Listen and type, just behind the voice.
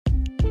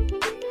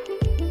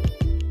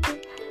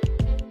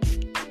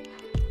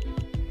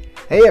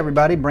Hey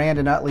everybody,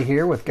 Brandon Utley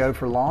here with Go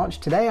for Launch.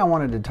 Today I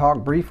wanted to talk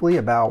briefly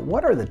about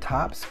what are the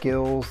top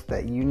skills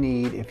that you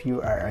need if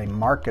you are a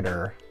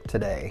marketer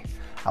today.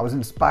 I was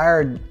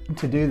inspired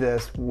to do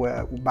this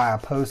by a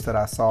post that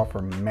I saw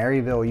from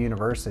Maryville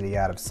University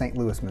out of St.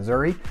 Louis,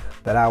 Missouri,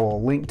 that I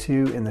will link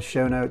to in the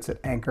show notes at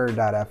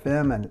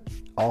anchor.fm and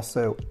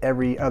also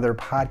every other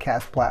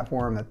podcast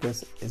platform that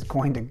this is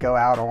going to go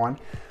out on.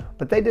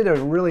 But they did a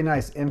really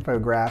nice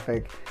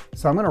infographic,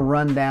 so I'm going to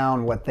run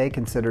down what they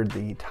considered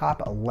the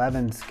top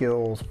 11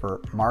 skills for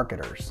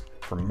marketers,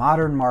 for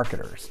modern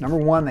marketers. Number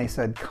one, they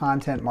said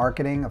content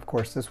marketing. Of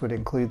course, this would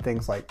include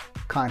things like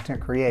content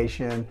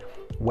creation,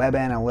 web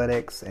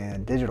analytics,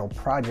 and digital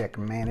project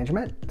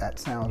management. That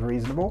sounds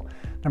reasonable.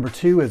 Number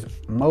two is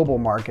mobile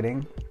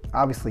marketing.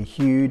 Obviously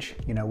huge.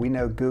 We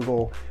know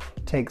Google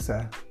takes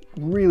a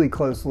really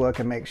close look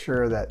and make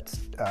sure that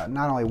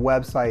not only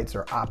websites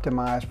are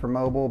optimized for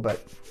mobile, but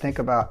think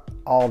about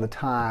all the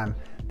time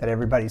that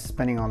everybody's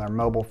spending on their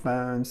mobile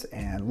phones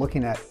and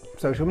looking at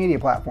social media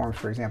platforms,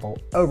 for example,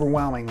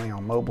 overwhelmingly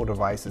on mobile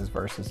devices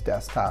versus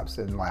desktops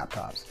and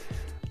laptops.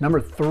 Number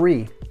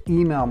three,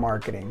 email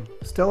marketing.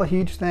 Still a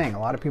huge thing. A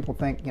lot of people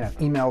think,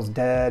 email's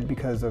dead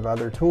because of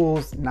other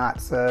tools.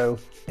 Not so.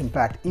 In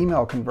fact,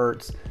 email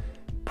converts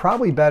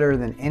probably better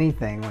than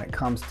anything when it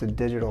comes to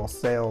digital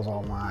sales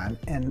online,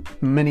 and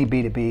many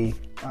B2B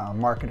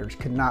marketers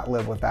could not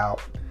live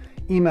without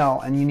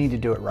email, and you need to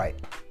do it right.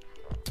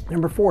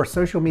 Number four,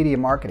 social media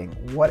marketing.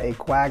 What a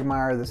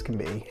quagmire this can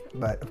be,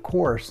 but of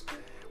course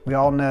we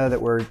all know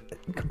that we're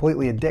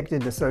completely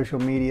addicted to social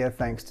media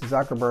thanks to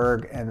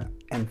Zuckerberg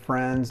and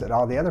friends at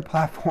all the other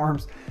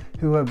platforms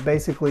who have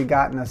basically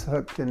gotten us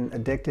hooked and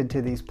addicted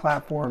to these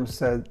platforms.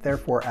 So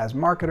therefore, as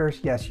marketers,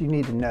 yes, you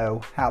need to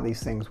know how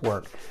these things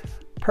work.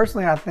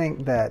 Personally, I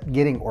think that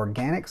getting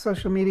organic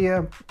social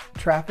media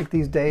traffic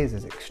these days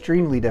is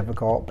extremely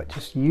difficult, but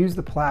just use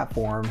the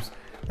platforms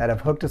that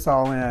have hooked us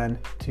all in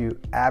to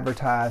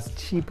advertise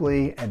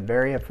cheaply and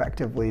very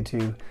effectively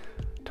to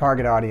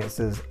target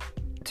audiences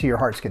to your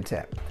heart's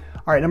content.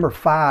 All right, number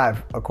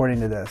five, according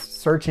to this,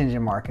 search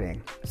engine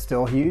marketing,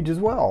 still huge as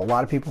well. A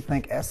lot of people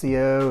think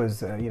SEO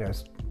is,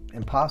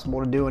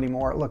 impossible to do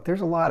anymore. Look,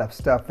 there's a lot of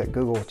stuff that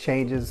Google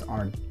changes on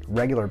a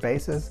regular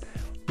basis,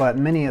 but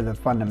many of the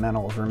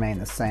fundamentals remain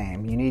the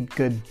same. You need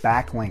good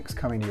backlinks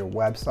coming to your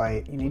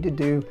website. You need to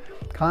do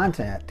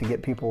content to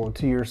get people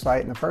to your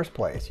site in the first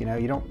place. You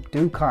don't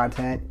do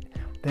content,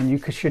 then you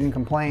shouldn't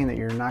complain that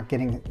you're not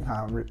getting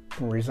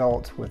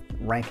results with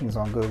rankings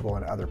on Google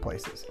and other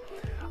places.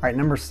 All right,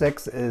 number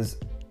six is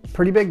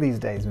pretty big these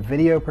days,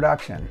 video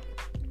production.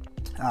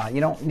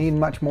 You don't need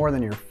much more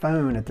than your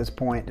phone at this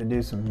point to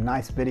do some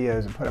nice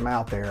videos and put them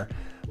out there,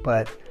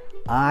 but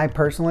I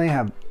personally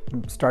have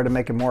started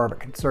making more of a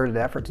concerted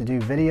effort to do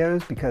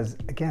videos because,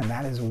 again,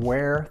 that is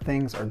where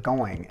things are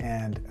going,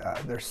 and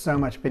there's so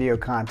much video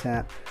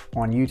content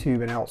on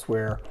YouTube and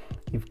elsewhere.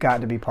 You've got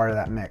to be part of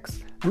that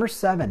mix. Number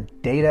seven,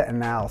 data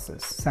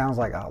analysis. Sounds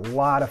like a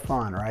lot of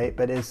fun, right?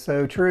 But it's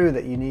so true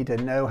that you need to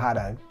know how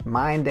to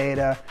mine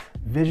data,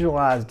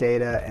 visualize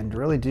data, and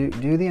really do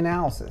the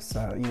analysis,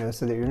 so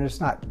that you're just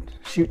not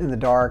shooting in the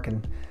dark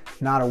and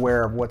not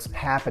aware of what's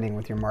happening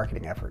with your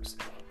marketing efforts.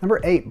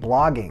 Number eight,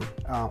 blogging.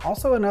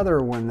 Also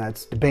another one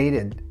that's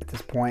debated at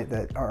this point,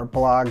 that are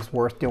blogs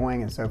worth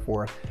doing and so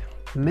forth.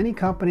 Many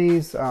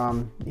companies,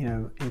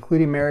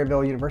 including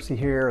Maryville University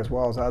here, as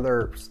well as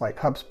others like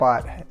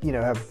HubSpot,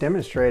 have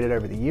demonstrated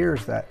over the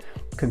years that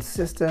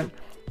consistent,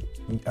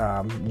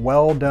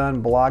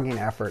 well-done blogging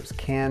efforts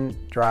can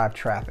drive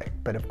traffic.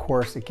 But of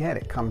course, again,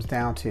 it comes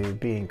down to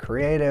being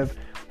creative,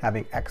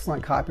 having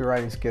excellent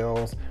copywriting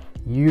skills,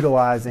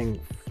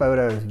 utilizing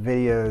photos,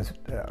 videos,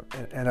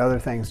 and other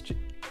things,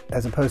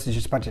 as opposed to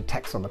just a bunch of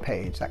text on the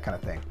page, that kind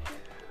of thing.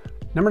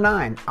 Number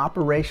nine,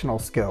 operational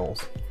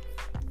skills.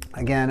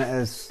 Again,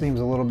 it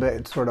seems a little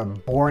bit sort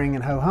of boring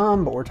and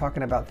ho-hum, but we're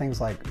talking about things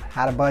like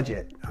how to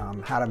budget,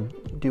 how to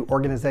do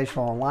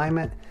organizational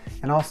alignment,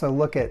 and also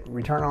look at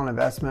return on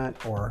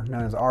investment, or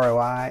known as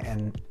ROI,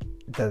 and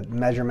the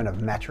measurement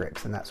of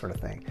metrics and that sort of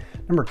thing.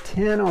 Number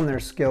 10 on their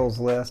skills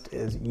list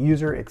is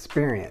user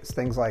experience.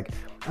 Things like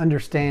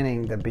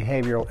understanding the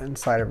behavioral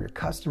insight of your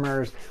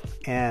customers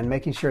and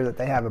making sure that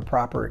they have a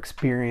proper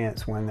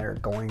experience when they're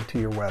going to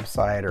your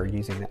website or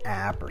using an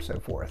app or so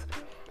forth.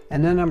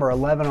 And then number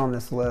 11 on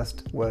this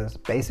list was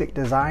basic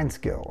design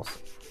skills.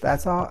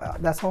 That's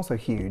also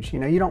huge.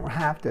 You don't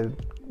have to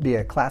be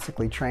a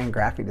classically trained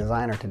graphic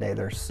designer today.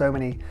 There's so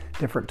many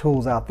different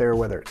tools out there,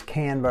 whether it's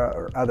Canva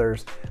or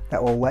others,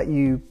 that will let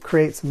you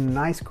create some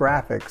nice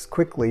graphics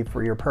quickly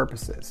for your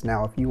purposes.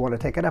 Now, if you want to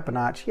take it up a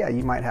notch, yeah,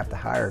 you might have to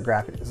hire a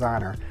graphic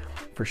designer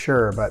for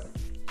sure, but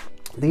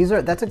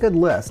that's a good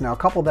list. Now, a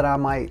couple that I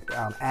might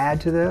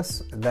add to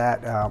this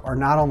that are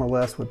not on the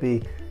list would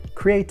be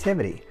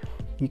creativity.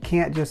 You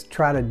can't just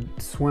try to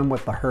swim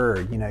with the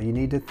herd. You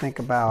need to think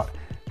about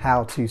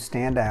how to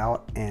stand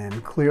out,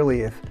 and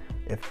clearly if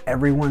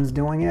everyone's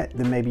doing it,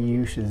 then maybe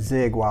you should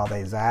zig while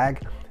they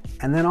zag.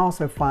 And then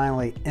also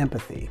finally,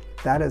 empathy.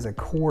 That is a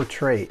core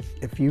trait.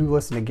 If you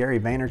listen to Gary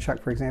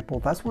Vaynerchuk, for example,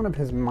 that's one of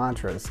his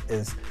mantras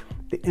is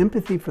the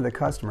empathy for the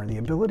customer, the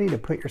ability to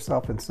put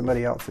yourself in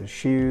somebody else's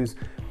shoes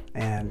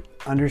and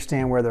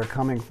understand where they're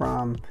coming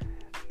from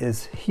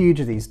is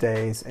huge these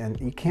days, and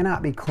you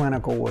cannot be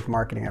clinical with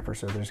marketing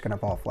efforts or they're just going to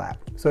fall flat.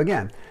 So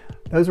again,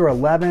 those were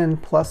 11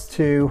 plus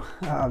 2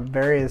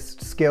 various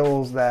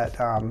skills that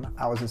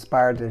I was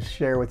inspired to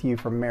share with you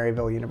from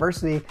Maryville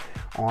University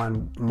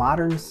on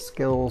modern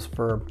skills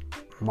for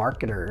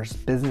marketers,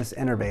 business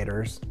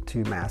innovators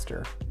to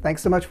master.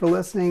 Thanks so much for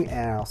listening,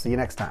 and I'll see you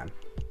next time.